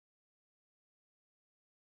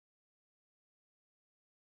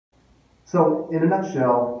So, in a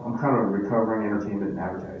nutshell, I'm kind of a recovering entertainment and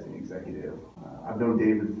advertising executive. I've known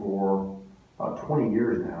David for about 20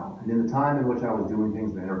 years now, and in the time in which I was doing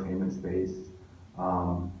things in the entertainment space,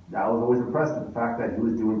 I was always impressed at the fact that he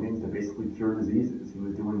was doing things to basically cure diseases. He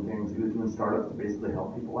was doing startups to basically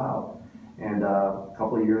help people out. And a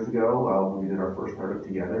couple of years ago, when we did our first startup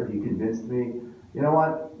together, he convinced me, you know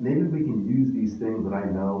what, maybe we can use these things that I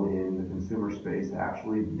know in the consumer space to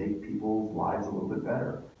actually make people's lives a little bit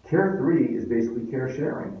better. Care 3 is basically care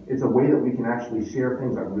sharing. It's a way that we can actually share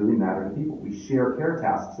things that really matter to people. We share care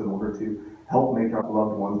tasks in order to help make our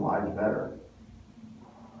loved ones' lives better.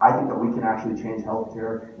 I think that we can actually change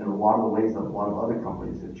healthcare in a lot of the ways that a lot of other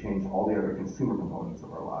companies have changed all the other consumer components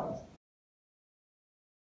of our lives.